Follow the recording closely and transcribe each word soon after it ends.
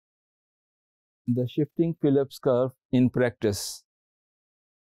the shifting Phillips curve in practice.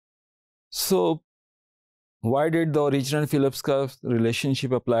 So, why did the original Phillips curve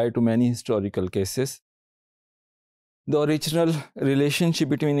relationship apply to many historical cases? The original relationship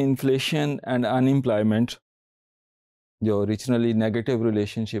between inflation and unemployment, जो originally negative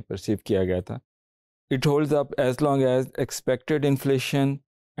relationship perceive किया गया था, it holds up as long as expected inflation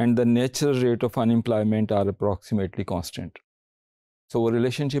and the natural rate of unemployment are approximately constant. So वो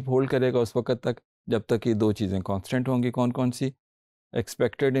relationship hold करेगा उस वक्त तक जब तक ये दो चीज़ें constant होंगी. कौन कौन सी?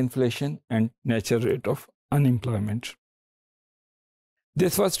 Expected inflation and natural rate of unemployment.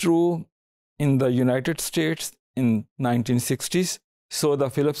 This was true in the United States in 1960s, so the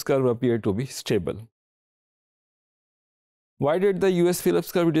Phillips curve appeared to be stable. Why did the US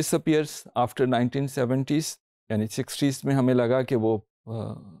Phillips curve disappear after 1970s? यानी 60s में हमें लगा कि वो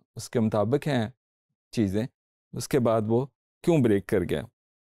उसके मुताबिक हैं चीज़ें, उसके बाद वो क्यों ब्रेक कर गया?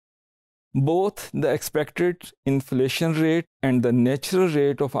 Both the expected inflation rate and the natural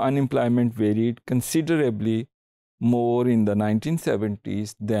rate of unemployment varied considerably more in the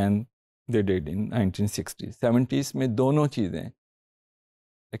 1970s than they did in 1960s. 70s में दोनों चीज़ें,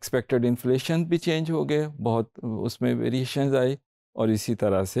 expected inflation भी change हो गए, बहुत उसमें variations आई, और इसी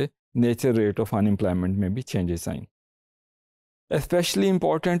तरह से natural rate of unemployment में भी changes I. Especially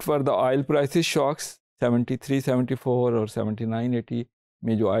important were the oil prices shocks 73, 74 और 79, 80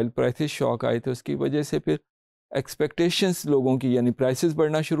 में जो ऑयल प्राइसेस शॉक आए थे, उसकी वजह से फिर एक्सपेक्टेशंस लोगों की, यानी प्राइसेस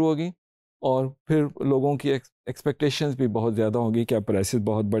बढ़ना शुरू हो गई, और फिर लोगों की एक्सपेक्टेशंस भी बहुत ज़्यादा होगी कि प्राइसेस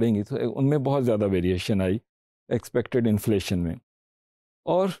बहुत बढ़ेंगी, तो उनमें बहुत ज़्यादा वेरिएशन आई एक्सपेक्टेड इन्फ्लेशन में.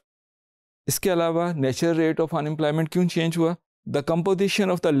 और इसके अलावा नेचुरल रेट ऑफ अनएम्प्लॉयमेंट क्यों चेंज हुआ? The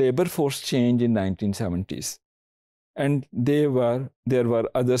composition of the labour force change in 1970s and there were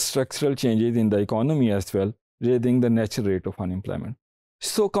other structural changes in the economy as well, raising the natural rate of unemployment.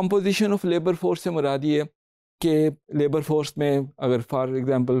 So composition of labor force से मुराद ये कि labour force में अगर for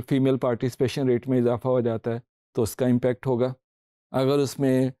example female participation rate में इजाफा हो जाता है तो उसका इम्पैक्ट होगा, अगर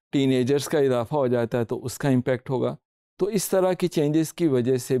उसमें टीनेजर्स का इजाफा हो जाता है तो उसका इम्पैक्ट होगा. तो इस तरह की चेंजेस की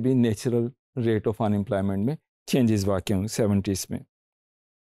वजह से भी नेचुरल रेट ऑफ अनएम्प्लॉयमेंट में चेंजेस वाक़ई होंगे 70s में.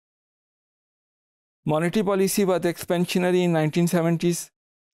 Monetary policy was expansionary in 1970s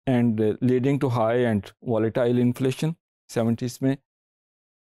and leading to high and volatile inflation 70s में,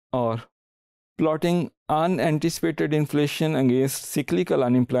 और plotting unanticipated inflation against cyclical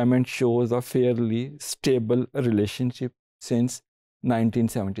unemployment shows a fairly stable relationship since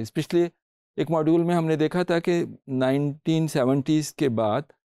 1970s. पिछले एक module में हमने देखा था कि 1970s के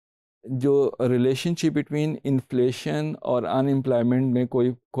बाद जो रिलेशनशिप बिटवीन इन्फ्लेशन और अनएम्प्लॉयमेंट में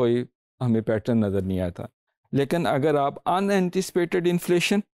कोई हमें पैटर्न नज़र नहीं आया था. लेकिन अगर आप अनएंटिसिपेटेड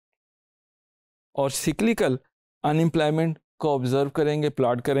इन्फ्लेशन और सिक्लिकल अनएम्प्लॉयमेंट को ऑब्जर्व करेंगे,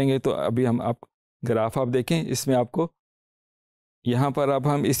 प्लॉट करेंगे, तो अभी हम आप ग्राफ आप देखें, इसमें आपको यहाँ पर अब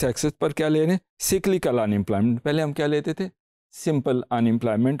हम इस एक्सिस पर क्या ले रहे हैं? Cyclical unemployment. पहले हम क्या लेते थे? Simple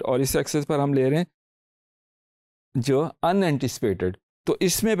unemployment. और इस एक्सिस पर हम ले रहे हैं जो अनएंटिसिपेटेड. तो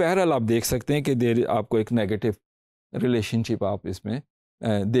इसमें बहरहाल आप देख सकते हैं कि देर आपको एक नेगेटिव रिलेशनशिप आप इसमें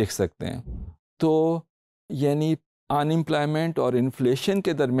देख सकते हैं. तो यानी अनएम्प्लॉयमेंट और इन्फ्लेशन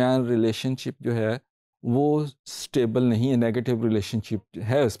के दरमियान रिलेशनशिप जो है वो स्टेबल नहीं है. नेगेटिव रिलेशनशिप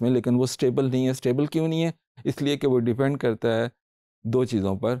है उसमें, लेकिन वो स्टेबल नहीं है. स्टेबल क्यों नहीं है? इसलिए कि वो डिपेंड करता है दो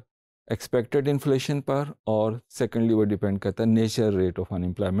चीज़ों पर, एक्सपेक्टेड इन्फ्लेशन पर, और सेकेंडली वो डिपेंड करता है नेचुरल रेट ऑफ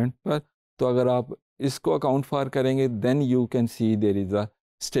अनएम्प्लॉयमेंट पर. तो अगर आप इसको अकाउंट फॉर करेंगे, then you can see there is a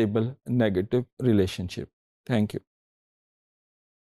stable negative relationship. Thank you.